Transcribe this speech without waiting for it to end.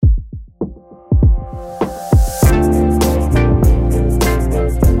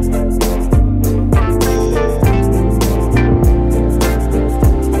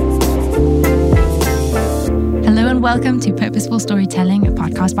welcome to Purposeful Storytelling, a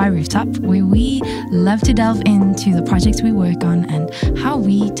podcast by Rooftop, where we love to delve into the projects we work on and how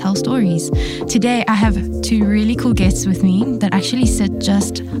we tell stories. Today, I have two really cool guests with me that actually sit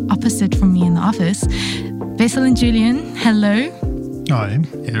just opposite from me in the office. Bessel and Julian, hello. Hi.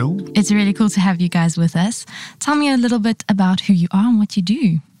 Hello. It's really cool to have you guys with us. Tell me a little bit about who you are and what you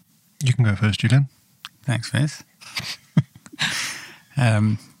do. You can go first, Julian. Thanks, Vess.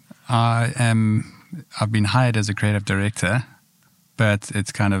 I've been hired as a creative director, but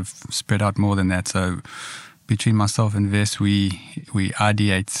it's kind of spread out more than that. So between myself and Vess, we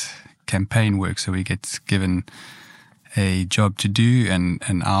ideate campaign work. So we get given a job to do, and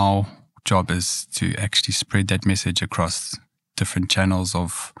our job is to actually spread that message across different channels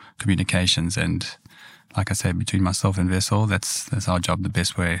of communications. And like I said, between myself and Vessel, that's our job, the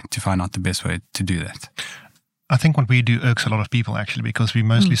best way to find out the best way to do that. I think what we do irks a lot of people, actually, because we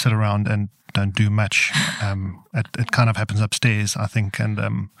mostly sit around and don't do much. It kind of happens upstairs, I think,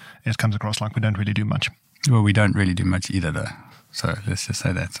 and it comes across like we don't really do much. Well, we don't really do much either, though. So let's just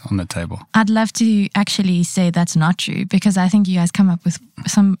say that on the table. I'd love to actually say that's not true, because I think you guys come up with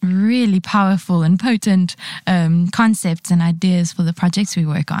some really powerful and potent concepts and ideas for the projects we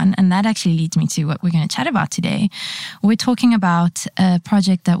work on. And that actually leads me to what we're going to chat about today. We're talking about a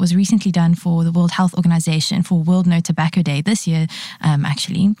project that was recently done for the World Health Organization for World No Tobacco Day this year,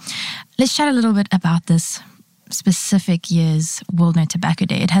 actually. Let's chat a little bit about this specific year's World No Tobacco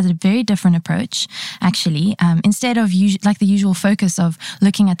Day. It has a very different approach, actually. Instead of like the usual focus of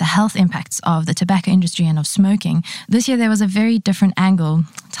looking at the health impacts of the tobacco industry and of smoking, this year there was a very different angle.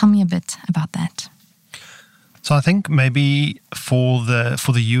 Tell me a bit about that. So I think maybe for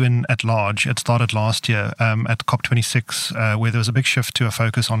the UN at large, it started last year at COP26, where there was a big shift to a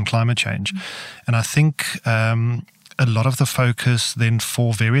focus on climate change. And I think a lot of the focus then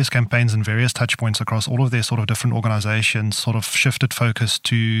for various campaigns and various touch points across all of their sort of different organizations sort of shifted focus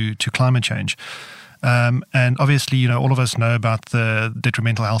to climate change. And obviously, all of us know about the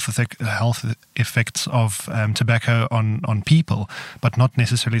detrimental health effects of tobacco on people, but not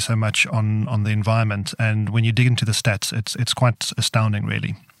necessarily so much on the environment. And when you dig into the stats, it's quite astounding,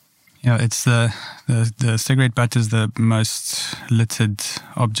 really. Yeah, it's the cigarette butt is the most littered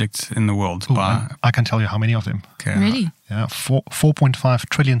object in the world. Ooh, I can tell you how many of them. Okay. Really? Yeah, 4.5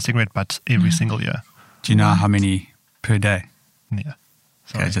 trillion cigarette butts every single year. Do you know how many per day? Yeah.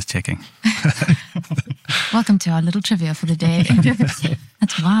 Sorry. Okay, just checking. Welcome to our little trivia for the day.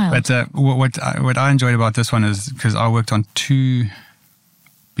 That's wild. But what I enjoyed about this one is because I worked on two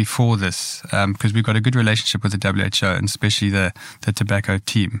before this, because we've got a good relationship with the WHO and especially the tobacco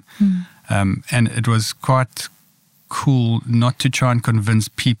team. And it was quite cool not to try and convince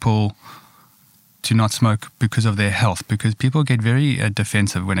people to not smoke because of their health, because people get very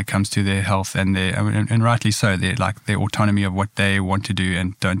defensive when it comes to their health and and rightly so. They're like their autonomy of what they want to do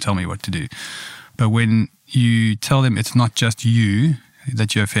and don't tell me what to do. But when you tell them it's not just you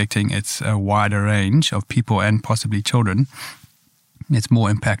that you're affecting, it's a wider range of people and possibly children, it's more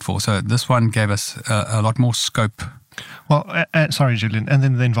impactful. So this one gave us a lot more scope. Well, sorry, Julian, and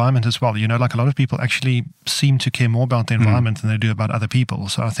then the environment as well. Like a lot of people actually seem to care more about the environment than they do about other people.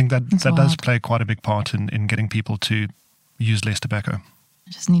 So I think that does play quite a big part in getting people to use less tobacco.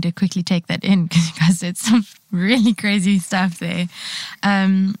 I just need to quickly take that in because you guys said some really crazy stuff there.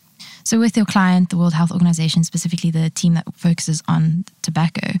 So with your client, the World Health Organization, specifically the team that focuses on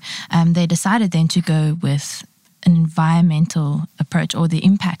tobacco, they decided then to go with an environmental approach or the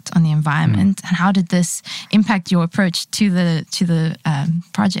impact on the environment. And how did this impact your approach to the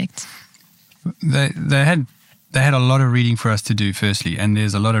project? They had a lot of reading for us to do, firstly, and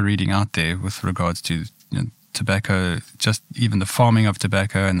there's a lot of reading out there with regards to tobacco, just even the farming of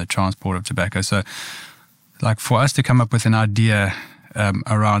tobacco and the transport of tobacco. So, like for us to come up with an idea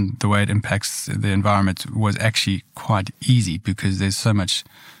around the way it impacts the environment was actually quite easy because there's so much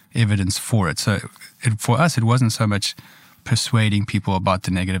evidence for it. So for us, it wasn't so much persuading people about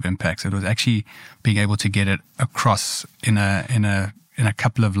the negative impacts. It was actually being able to get it across in a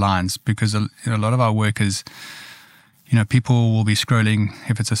couple of lines, because a lot of our work is, people will be scrolling.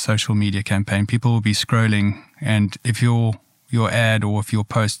 If it's a social media campaign, people will be scrolling, and if your ad or if your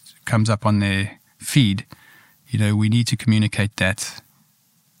post comes up on their feed, we need to communicate that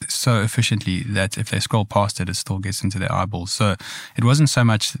so efficiently that if they scroll past it, it still gets into their eyeballs. So it wasn't so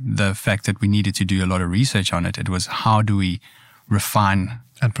much the fact that we needed to do a lot of research on it. It was how do we refine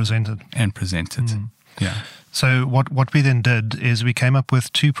and present it. Yeah. So what we then did is we came up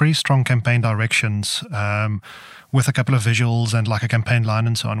with two pretty strong campaign directions with a couple of visuals and like a campaign line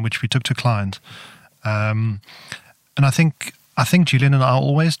and so on, which we took to client. And I think I think Julian and I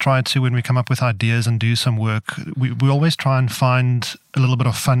always try to, when we come up with ideas and do some work, we always try and find a little bit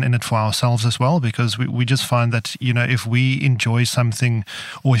of fun in it for ourselves as well, because we just find that, if we enjoy something,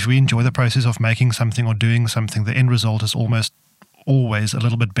 or if we enjoy the process of making something or doing something, the end result is almost always a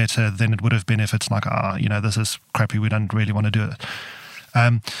little bit better than it would have been if it's like, this is crappy, we don't really want to do it.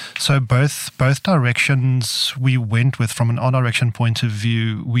 So both directions we went with, from an art direction point of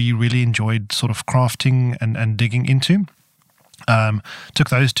view, we really enjoyed sort of crafting and digging into. Took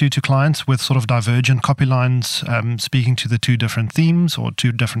those two to clients with sort of divergent copy lines, speaking to the two different themes or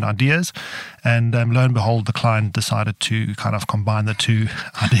two different ideas. And lo and behold, the client decided to kind of combine the two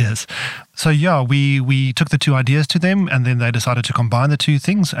ideas. So yeah, we took the two ideas to them, and then they decided to combine the two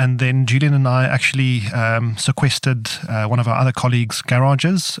things. And then Julian and I actually sequestered one of our other colleagues'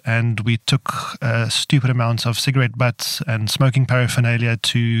 garages, and we took stupid amounts of cigarette butts and smoking paraphernalia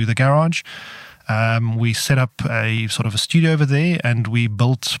to the garage. We set up a sort of a studio over there, and we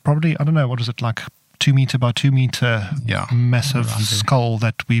built probably, I don't know, what was it, like 2 meter by 2 meter massive skull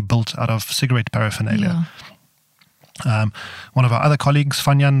that we built out of cigarette paraphernalia. Yeah. One of our other colleagues,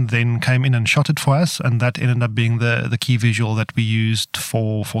 Fanyan, then came in and shot it for us, and that ended up being the key visual that we used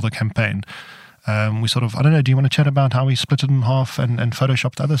for the campaign. We sort of, I don't know, do you want to chat about how we split it in half and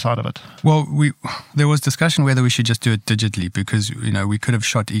photoshopped the other side of it? Well, there was discussion whether we should just do it digitally, because, we could have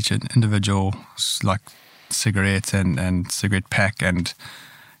shot each individual, like, cigarette and cigarette pack, and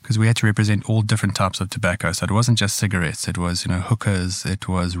because we had to represent all different types of tobacco. So it wasn't just cigarettes, it was, hookers, it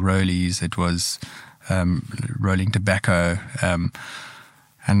was rollies, it was rolling tobacco.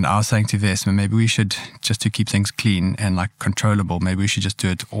 And I was saying to Vesma, maybe we should, just to keep things clean and like controllable, maybe we should just do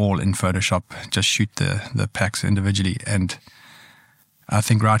it all in Photoshop, just shoot the packs individually. And I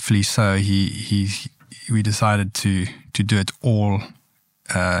think rightfully so, we decided to do it all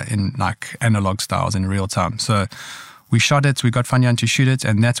in like analog styles in real time. So we shot it, we got Fanyan to shoot it,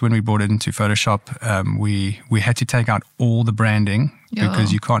 and that's when we brought it into Photoshop. We had to take out all the branding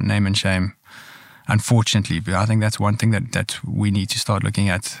because you can't name and shame. Unfortunately, but I think that's one thing that we need to start looking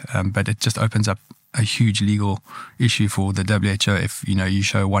at. But it just opens up a huge legal issue for the WHO if you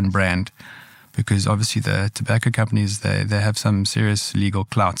show one brand, because obviously the tobacco companies they have some serious legal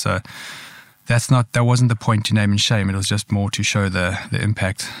clout. So that wasn't the point to name and shame. It was just more to show the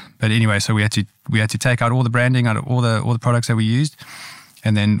impact. But anyway, so we had to take out all the branding out of all the products that we used,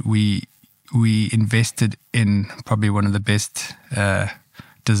 and then we invested in probably one of the best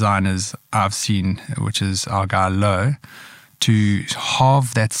designers I've seen, which is our guy Lo, to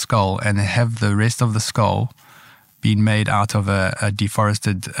halve that skull and have the rest of the skull being made out of a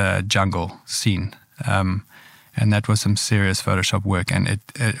deforested jungle scene. And that was some serious Photoshop work. And it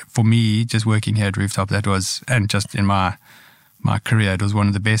for me, just working here at Rooftop, that was, and just in my career, it was one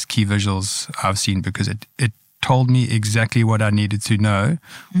of the best key visuals I've seen, because it told me exactly what I needed to know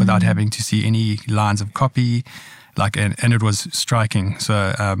without having to see any lines of copy. And it was striking.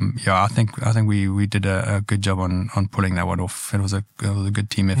 So I think we did a good job on pulling that one off. It was a good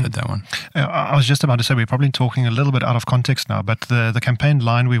team effort, that one. I was just about to say, we're probably talking a little bit out of context now, but the campaign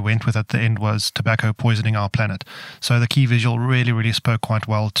line we went with at the end was tobacco poisoning our planet. So the key visual really, really spoke quite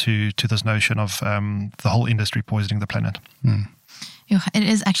well to this notion of the whole industry poisoning the planet. It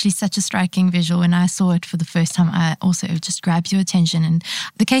is actually such a striking visual. When I saw it for the first time, it just grabs your attention. And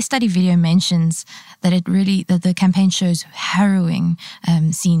the case study video mentions that the campaign shows harrowing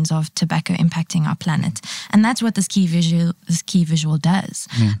scenes of tobacco impacting our planet, and that's what this key visual does.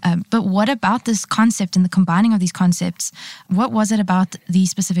 But what about this concept and the combining of these concepts? What was it about these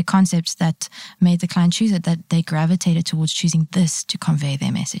specific concepts that made the client choose it, that they gravitated towards choosing this to convey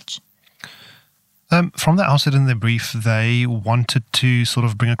their message? From the outset in the brief, they wanted to sort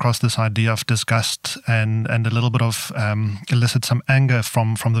of bring across this idea of disgust and a little bit of elicit some anger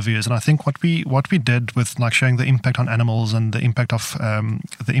from the viewers. And I think what we did with like showing the impact on animals and the impact of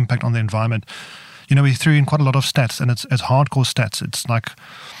the impact on the environment, we threw in quite a lot of stats, and it's hardcore stats. It's like,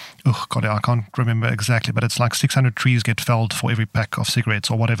 oh God, I can't remember exactly, but it's like 600 trees get felled for every pack of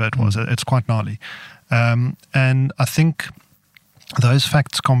cigarettes or whatever it was. It's quite gnarly, and I think those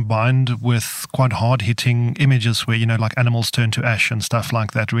facts combined with quite hard-hitting images where, like animals turn to ash and stuff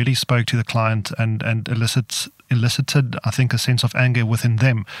like that, really spoke to the client and elicited, I think, a sense of anger within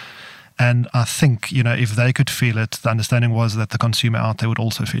them. And I think, if they could feel it, the understanding was that the consumer out there would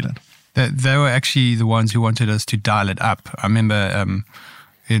also feel it. They were actually the ones who wanted us to dial it up. I remember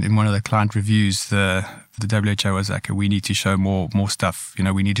in one of the client reviews, the WHO was like, we need to show more stuff.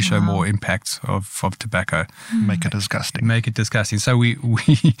 We need to show more impacts of tobacco. Make it disgusting. So we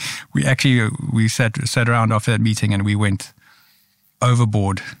actually sat around after that meeting, and we went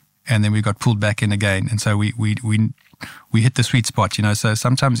overboard, and then we got pulled back in again. And so we we hit the sweet spot, So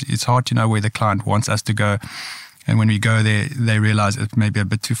sometimes it's hard to know where the client wants us to go. And when we go there, they realize it may be a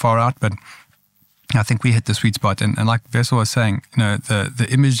bit too far out, but I think we hit the sweet spot. And like Vessel was saying, the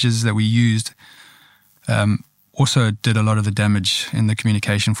images that we used also did a lot of the damage in the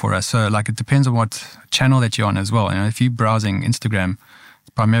communication for us. So like it depends on what channel that you're on as well. If you're browsing Instagram, it's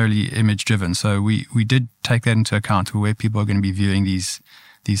primarily image driven. So we did take that into account where people are going to be viewing these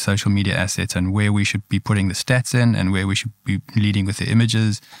social media assets and where we should be putting the stats in and where we should be leading with the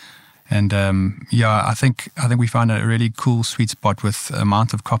images. And I think we found a really cool sweet spot with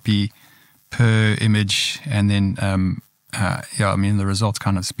amount of copy per image, and then the results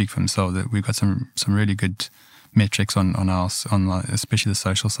kind of speak for themselves. That we've got some really good metrics on especially the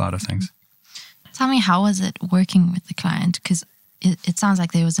social side of things. Tell me, how was it working with the client? Because it sounds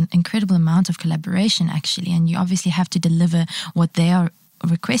like there was an incredible amount of collaboration actually, and you obviously have to deliver what they are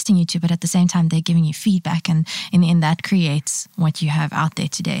requesting you to, but at the same time they're giving you feedback, and in the end that creates what you have out there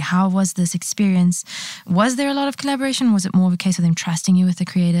today. How was this experience? Was there a lot of collaboration? Was it more of a case of them trusting you with the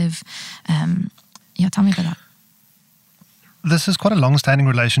creative? Tell me about that. This is quite a long-standing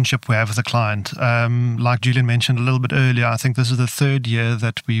relationship we have with the client. Like Julian mentioned a little bit earlier, I think this is the third year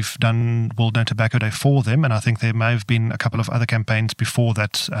that we've done World No Tobacco Day for them, and I think there may have been a couple of other campaigns before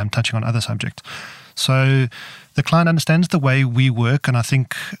that touching on other subjects. So the client understands the way we work, and I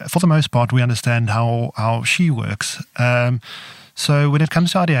think for the most part we understand how she works. So when it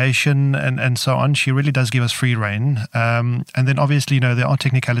comes to ideation and so on, she really does give us free rein. And then obviously, there are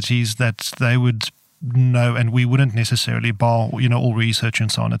technicalities that they would know and we wouldn't necessarily bar, all research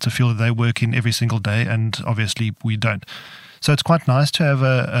and so on. It's a field that they work in every single day, and obviously we don't. So it's quite nice to have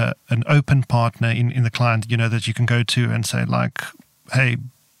an open partner in the client, that you can go to and say like, hey,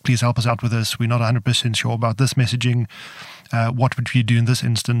 please help us out with this. We're not 100% sure about this messaging. What would you do in this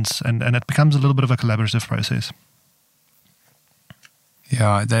instance? And it becomes a little bit of a collaborative process.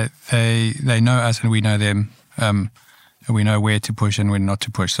 Yeah, they know us and we know them. And we know where to push and when not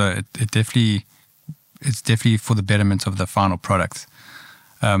to push. So it's definitely for the betterment of the final product.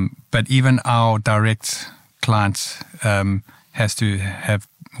 But even our direct client has to have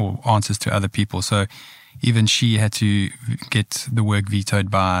answers to other people. So even she had to get the work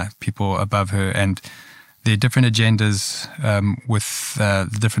vetoed by people above her, and there are different agendas with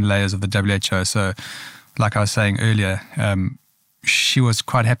the different layers of the WHO. So like I was saying earlier, she was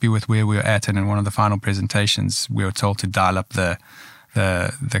quite happy with where we were at, and in one of the final presentations we were told to dial up the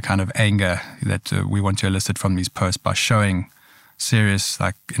kind of anger that we want to elicit from these posts by showing serious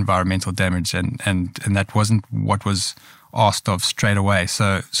like environmental damage, and that wasn't what was asked of straight away.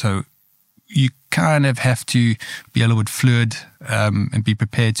 So you kind of have to be a little bit fluid and be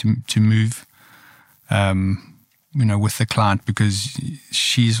prepared to move, with the client, because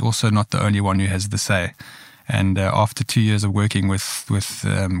she's also not the only one who has the say. And after 2 years of working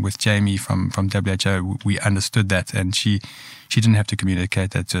with Jamie from WHO, we understood that, and she didn't have to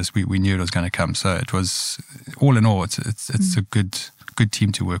communicate that to us. We knew it was going to come. So it was, all in all, it's a good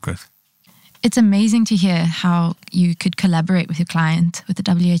team to work with. It's amazing to hear how you could collaborate with your client, with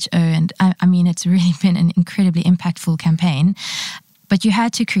the WHO. And I mean, it's really been an incredibly impactful campaign. But you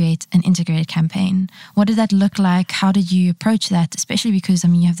had to create an integrated campaign. What did that look like? How did you approach that? Especially because,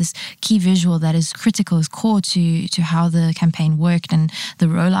 you have this key visual that is critical, is core to how the campaign worked and the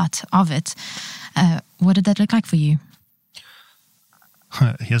rollout of it. What did that look like for you?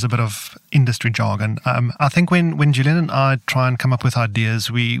 Here's a bit of industry jargon. I think when Julian and I try and come up with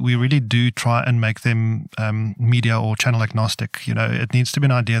ideas, we really do try and make them media or channel agnostic. It needs to be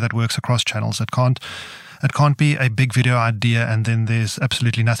an idea that works across channels. It can't be a big video idea and then there's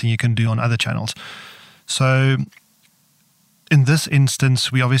absolutely nothing you can do on other channels. So in this instance,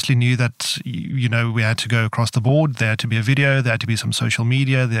 we obviously knew that, we had to go across the board. There had to be a video, there had to be some social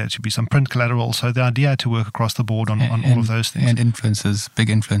media, there had to be some print collateral. So the idea had to work across the board on all of those things. And influencers, big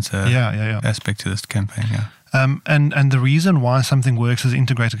influencer aspect to this campaign, yeah. And the reason why something works as an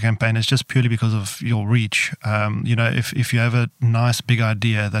integrated campaign is just purely because of your reach. If you have a nice big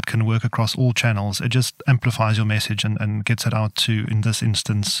idea that can work across all channels, it just amplifies your message and gets it out to, in this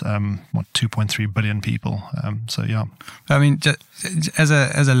instance, 2.3 billion people. So yeah. I mean, just, as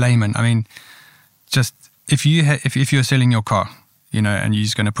a layman, I mean, just if you're selling your car, and you're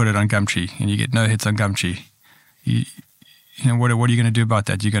just going to put it on Gumtree and you get no hits on Gumtree, what are you going to do about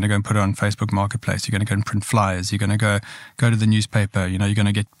that? You're going to go and put it on Facebook Marketplace. You're going to go and print flyers. You're going to go to the newspaper. You're going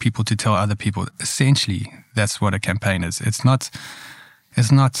to get people to tell other people. Essentially, that's what a campaign is. It's not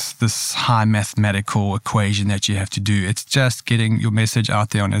this high mathematical equation that you have to do. It's just getting your message out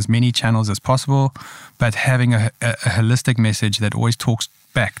there on as many channels as possible, but having a holistic message that always talks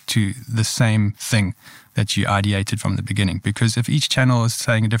back to the same thing that you ideated from the beginning. Because if each channel is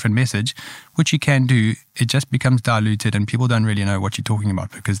saying a different message, which you can do, it just becomes diluted and people don't really know what you're talking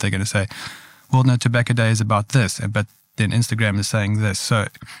about, because they're going to say, well, no, Tobacco Day is about this, but then Instagram is saying this. So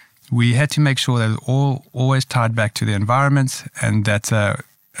we had to make sure that it's always tied back to the environment, and that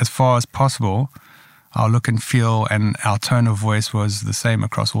as far as possible, our look and feel and our tone of voice was the same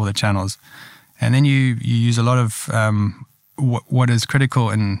across all the channels. And then you use a lot of what is critical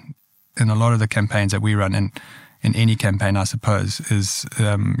in a lot of the campaigns that we run, and in any campaign, I suppose, is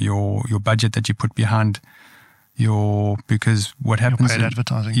your budget that you put behind because what happens? Your paid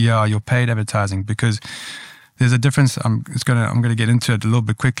advertising. Yeah, your paid advertising, because there's a difference. I'm going to get into it a little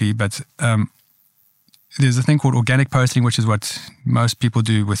bit quickly, but there's a thing called organic posting, which is what most people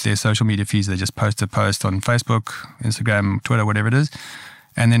do with their social media feeds. They just post a post on Facebook, Instagram, Twitter, whatever it is,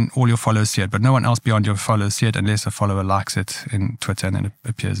 and then all your followers see it. But no one else beyond your followers see it unless a follower likes it in Twitter and then it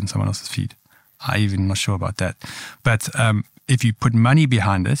appears in someone else's feed. I'm even not sure about that. But if you put money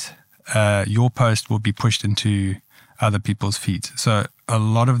behind it, your post will be pushed into other people's feeds. So a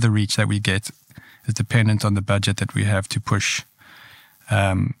lot of the reach that we get is dependent on the budget that we have to push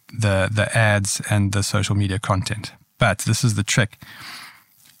the ads and the social media content. But this is the trick.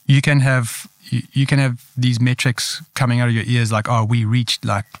 You can have these metrics coming out of your ears like, oh, we reached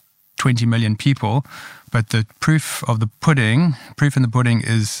like 20 million people, but the proof in the pudding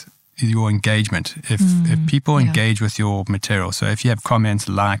is your engagement. If people engage with your material, so if you have comments,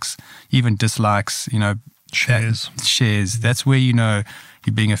 likes, even dislikes, shares, that's where you know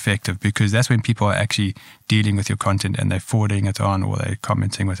you're being effective, because that's when people are actually dealing with your content and they're forwarding it on or they're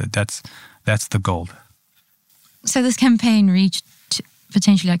commenting with it. That's the gold. So this campaign reached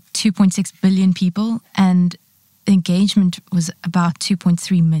potentially like 2.6 billion people, and engagement was about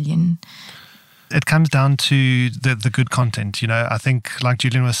 2.3 million. It comes down to the good content. I think, like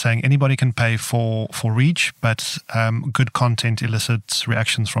Julian was saying, anybody can pay for reach, but good content elicits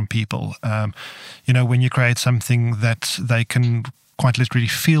reactions from people. When you create something that they can quite literally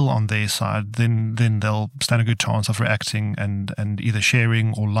feel on their side, then they'll stand a good chance of reacting and either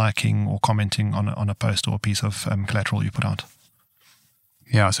sharing or liking or commenting on a post or a piece of collateral you put out.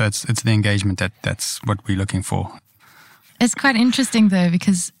 Yeah, so it's the engagement that's what we're looking for. It's quite interesting though,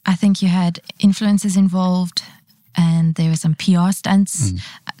 because I think you had influencers involved and there were some PR stunts.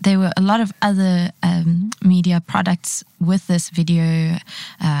 There were a lot of other media products with this video,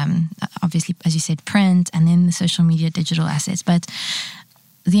 obviously, as you said, print, and then the social media digital assets. But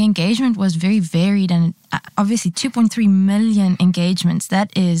the engagement was very varied, and obviously 2.3 million engagements. That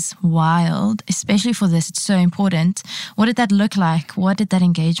is wild, especially for this. It's so important. What did that look like? What did that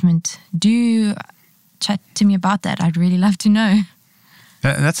engagement do? Chat to me about that. I'd really love to know.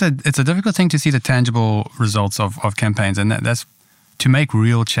 It's a difficult thing to see the tangible results of campaigns, and that's to make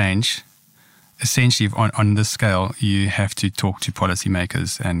real change. Essentially, on this scale, you have to talk to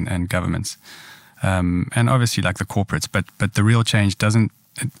policymakers and governments, and obviously like the corporates. But the real change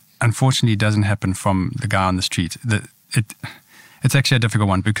unfortunately doesn't happen from the guy on the street. It's actually a difficult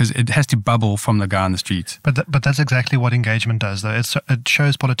one because it has to bubble from the guy on the street. But that's exactly what engagement does, though. It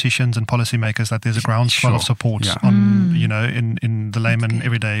shows politicians and policymakers that there's a groundswell of support on, in the layman,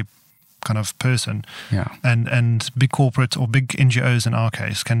 everyday kind of person. Yeah. And big corporate or big NGOs in our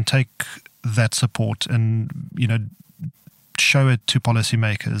case can take that support and, show it to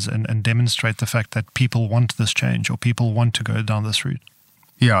policymakers and demonstrate the fact that people want this change or people want to go down this route.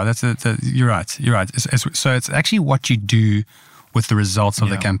 Yeah, you're right. You're right. So it's actually what you do with the results of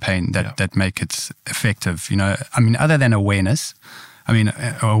the campaign that make it effective. Other than awareness,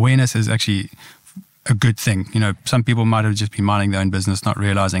 awareness is actually a good thing. Some people might have just been minding their own business, not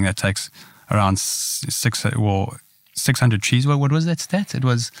realizing that takes around 600 trees. What was that stat? It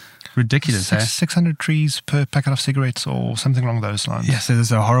was ridiculous. 600 trees per packet of cigarettes or something along those lines. Yes, so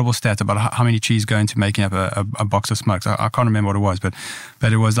there's a horrible stat about how many trees go into making up a box of smokes. I can't remember what it was, but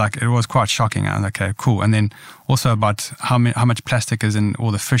it was quite shocking. I was like, okay, cool. And then also about how much plastic is in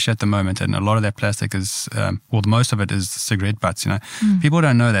all the fish at the moment, and a lot of that plastic is, most of it is cigarette butts. People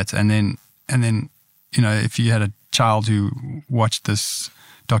don't know that, and then if you had a child who watched this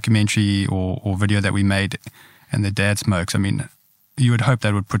documentary or video that we made, and the dad smokes, you would hope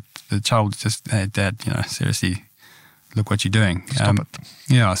that would put the child just, hey, Dad, seriously, look what you're doing. Stop it.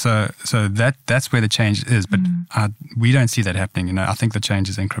 Yeah, so that's where the change is, but we don't see that happening. I think the change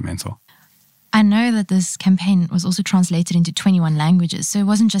is incremental. I know that this campaign was also translated into 21 languages, so it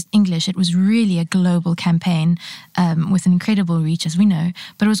wasn't just English. It was really a global campaign with an incredible reach, as we know,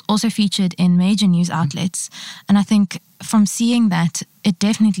 but it was also featured in major news outlets. And I think from seeing that, it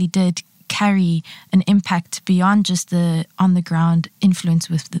definitely did carry an impact beyond just the on-the-ground influence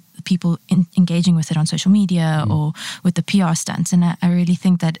with the people engaging with it on social media or with the PR stunts. And I really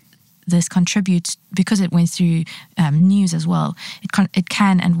think that this contributes, because it went through news as well, it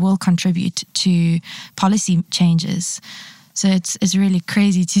can and will contribute to policy changes. So it's really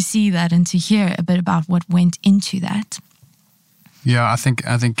crazy to see that and to hear a bit about what went into that. Yeah, I think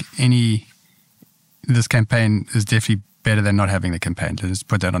this campaign is definitely better than not having the campaign. Let's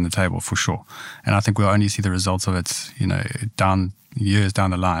put that on the table for sure. And I think we'll only see the results of it, years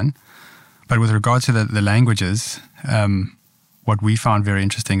down the line. But with regard to the languages, what we found very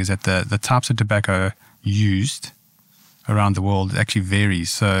interesting is that the types of tobacco used around the world actually varies.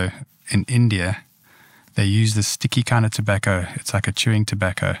 So in India, they use the sticky kind of tobacco. It's like a chewing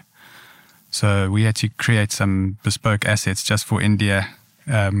tobacco. So we had to create some bespoke assets just for India,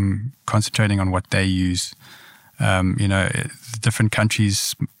 concentrating on what they use. Different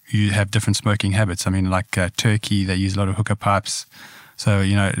countries, you have different smoking habits. I mean, like Turkey, they use a lot of hookah pipes. So,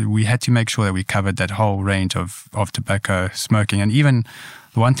 we had to make sure that we covered that whole range of tobacco smoking. And even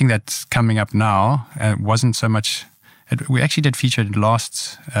the one thing that's coming up now wasn't so much. We actually did feature it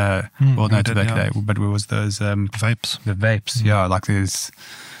last World No Tobacco Day, but it was those vapes. The vapes, yeah. Like there's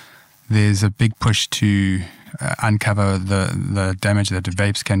a big push to uncover the damage that the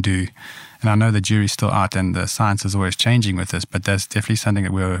vapes can do. And I know the jury's still out and the science is always changing with this, but that's definitely something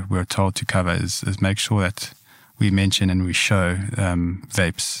that we're told to cover is make sure that we mention and we show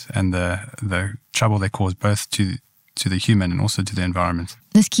vapes and the trouble they cause both to the human and also to the environment.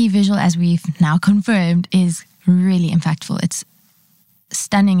 This key visual, as we've now confirmed, is really impactful. It's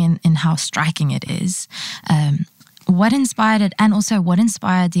stunning in how striking it is. What inspired it, and also what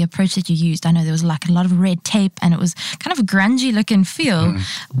inspired the approach that you used? I know there was like a lot of red tape and it was kind of a grungy look and feel.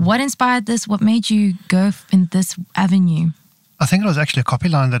 What inspired this? What made you go in this avenue? I think it was actually a copy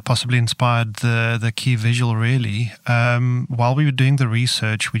line that possibly inspired the key visual, really. While we were doing the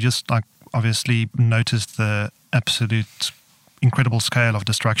research, we just obviously noticed the absolute incredible scale of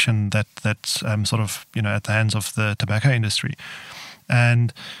destruction that's sort of, at the hands of the tobacco industry.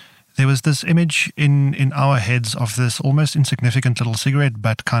 And there was this image in our heads of this almost insignificant little cigarette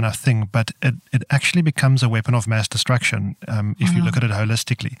butt kind of thing, but it actually becomes a weapon of mass destruction if you look at it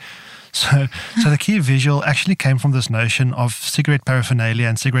holistically. So the key visual actually came from this notion of cigarette paraphernalia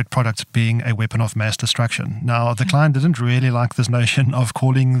and cigarette products being a weapon of mass destruction. Now, the client didn't really like this notion of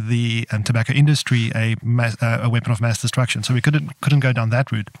calling the tobacco industry a weapon of mass destruction, so we couldn't go down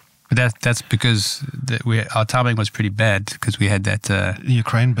that route. But that's because our timing was pretty bad because we had that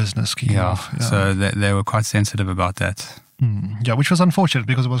Ukraine business kicking off. Yeah. So they were quite sensitive about that. Yeah, which was unfortunate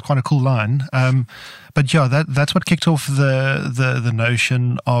because it was quite a cool line. But yeah, that's what kicked off the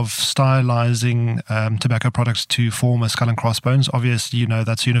notion of stylizing tobacco products to form a skull and crossbones. Obviously,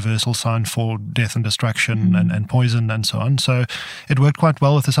 that's universal sign for death and destruction and poison and so on. So it worked quite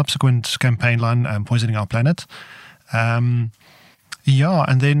well with the subsequent campaign line, Poisoning Our Planet. Yeah,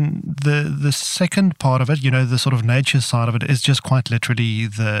 and then the second part of it, the sort of nature side of it, is just quite literally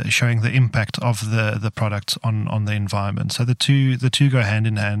showing the impact of the product on the environment. So the two go hand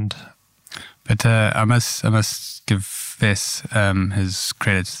in hand. But I must give Wes his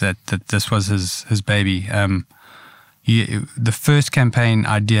credits that this was his baby. The first campaign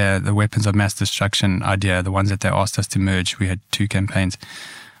idea, the weapons of mass destruction idea, the ones that they asked us to merge, we had two campaigns.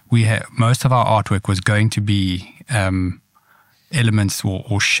 Most of our artwork was going to be elements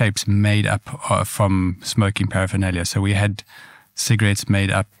or shapes made up from smoking paraphernalia. So we had cigarettes made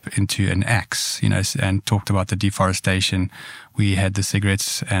up into an axe, and talked about the deforestation. We had the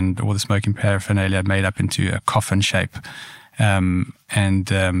cigarettes and all the smoking paraphernalia made up into a coffin shape. And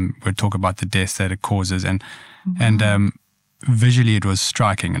we'd talk about the deaths that it causes. And visually it was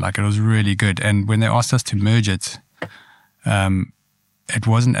striking, like it was really good. And when they asked us to merge it, it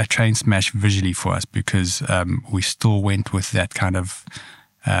wasn't a train smash visually for us because we still went with that kind of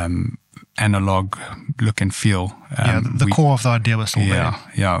analog look and feel. The core of the idea was still there.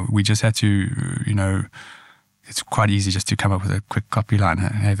 Yeah. We just had to, it's quite easy just to come up with a quick copy line.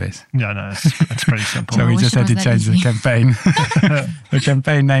 Hey, Wes? Yeah, no, it's pretty simple. So we just had to change the campaign. The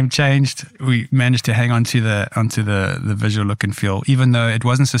campaign name changed. We managed to hang on to the visual look and feel, even though it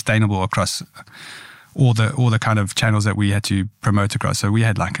wasn't sustainable across all the kind of channels that we had to promote across. So we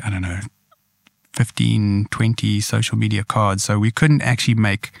had 15, 20 social media cards. So we couldn't actually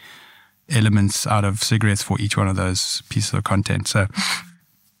make elements out of cigarettes for each one of those pieces of content. So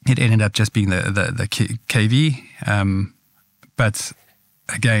it ended up just being the KV. But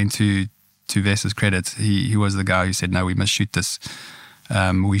again, to Wes's credit, he was the guy who said, no, we must shoot this.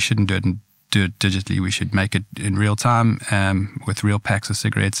 We shouldn't do it digitally. We should make it in real time with real packs of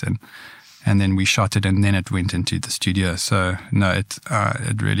cigarettes. And and then we shot it, and then it went into the studio. So no, it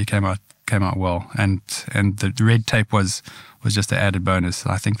really came out well, and the red tape was just an added bonus.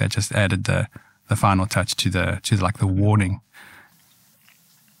 I think that just added the final touch to the warning.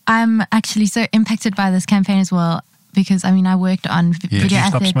 I'm actually so impacted by this campaign as well, because I worked on video assets.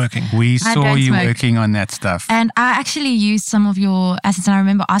 Stop smoking. We saw you working on that stuff. And I actually used some of your assets, and I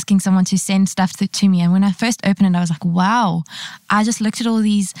remember asking someone to send stuff to me. And when I first opened it, I was like, wow. I just looked at all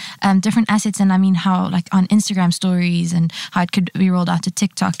these different assets, and how on Instagram stories and how it could be rolled out to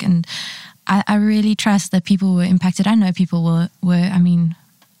TikTok. And I really trust that people were impacted. I know people were.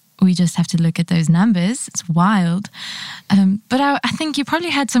 We just have to look at those numbers. It's wild. But I think you probably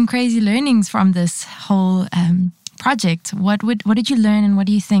had some crazy learnings from this whole project. What did you learn, and what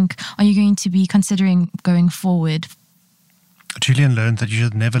do you think are you going to be considering going forward? Julian learned that you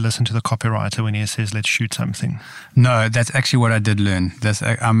should never listen to the copywriter when he says, let's shoot something. No, that's actually what I did learn.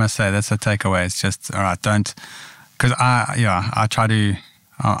 I must say, that's a takeaway. It's just, all right, don't, because I try to,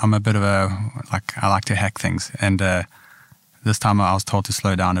 I'm a bit of I like to hack things. And this time I was told to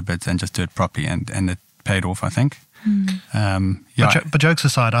slow down a bit and just do it properly, and it paid off, I think. But jokes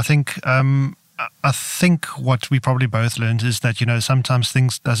aside, I think what we probably both learned is that, sometimes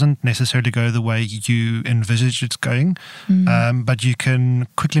things doesn't necessarily go the way you envisage it's going, but you can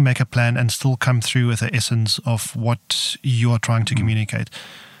quickly make a plan and still come through with the essence of what you are trying to communicate.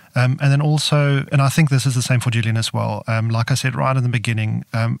 And then also, and I think this is the same for Julian as well, like I said right in the beginning,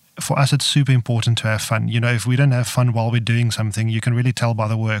 for us it's super important to have fun. If we don't have fun while we're doing something, you can really tell by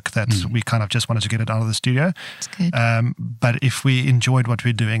the work that we kind of just wanted to get it out of the studio. That's good. But if we enjoyed what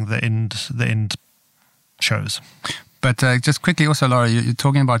we're doing, the end shows. But just quickly also, Laura, you're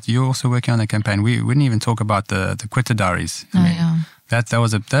talking about, you're also working on the campaign. We wouldn't even talk about the Quitter Diaries. That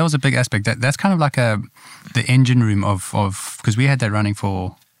was a big aspect. That's kind of like the engine room of because we had that running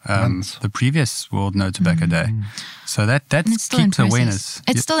for the previous World No Tobacco Day. So that keeps awareness.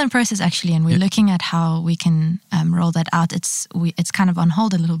 It's still in process actually, and we're looking at how we can roll that out. It's kind of on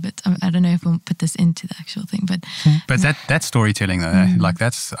hold a little bit. I don't know if we'll put this into the actual thing, but that's storytelling though. Like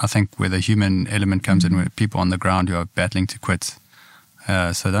that's, I think, where the human element comes in, with people on the ground who are battling to quit.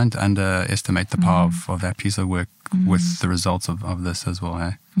 So don't underestimate the power of that piece of work with the results of this as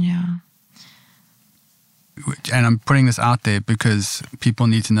well. Yeah. And I'm putting this out there because people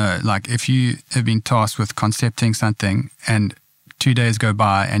need to know, like, if you have been tasked with concepting something and 2 days go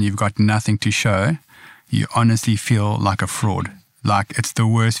by and you've got nothing to show, you honestly feel like a fraud. Like, it's the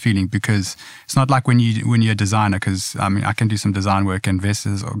worst feeling, because it's not like when you're a designer, because I can do some design work, and Wes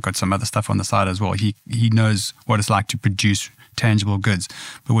has got some other stuff on the side as well. He knows what it's like to produce tangible goods.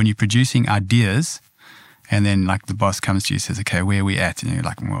 But when you're producing ideas, and then like the boss comes to you and says, okay, where are we at? And you're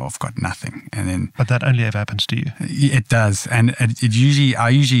like, well, I've got nothing. And then, but that only ever happens to you. It does. And I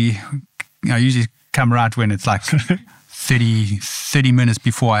usually come right when it's like 30 minutes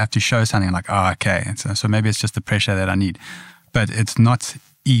before I have to show something. Like, oh, okay. And so maybe it's just the pressure that I need. But it's not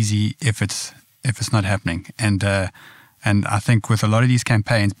easy if it's not happening. And I think with a lot of these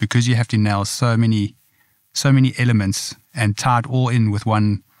campaigns, because you have to nail so many elements and tie it all in with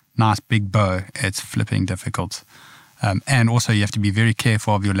one nice big bow, it's flipping difficult. And also you have to be very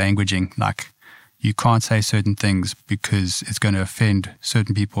careful of your languaging. Like, you can't say certain things because it's going to offend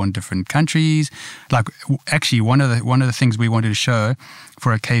certain people in different countries. Like, actually, one of the things we wanted to show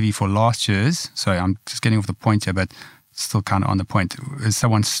for a KV for last year's, sorry, I'm just getting off the point here, but still kind of on the point, is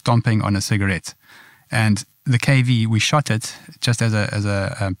someone stomping on a cigarette. And the KV, we shot it just as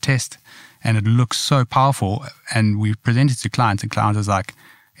a test, and it looks so powerful. And we presented it to clients, and clients was like,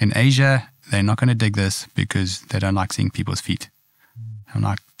 in Asia, they're not going to dig this because they don't like seeing people's feet. I'm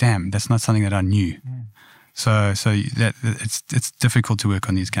like, damn, that's not something that I knew. So that it's difficult to work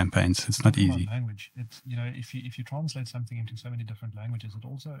on these campaigns. It's not easy. Language. It's, if you translate something into so many different languages,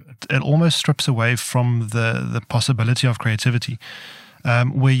 it almost strips away from the possibility of creativity.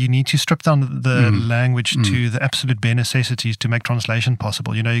 Where you need to strip down the language to the absolute bare necessities to make translation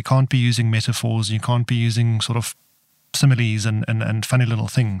possible. You can't be using metaphors. You can't be using sort of similes and funny little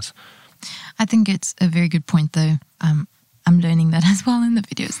things. I think it's a very good point, though. I'm learning that as well in the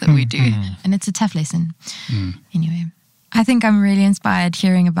videos that we do, and it's a tough lesson. Anyway, I think I'm really inspired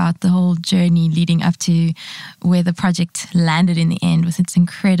hearing about the whole journey leading up to where the project landed in the end, with its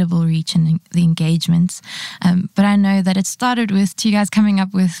incredible reach and the engagements. But I know that it started with two guys coming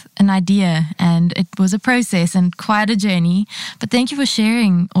up with an idea, and it was a process and quite a journey. But thank you for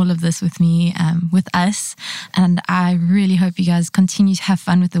sharing all of this with me, with us. And I really hope you guys continue to have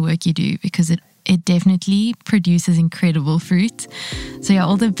fun with the work you do, because it definitely produces incredible fruit. So yeah,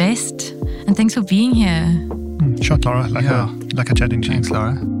 all the best. And thanks for being here. Shot, Laura. Like a chatting. Thanks,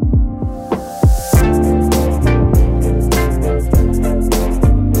 Laura.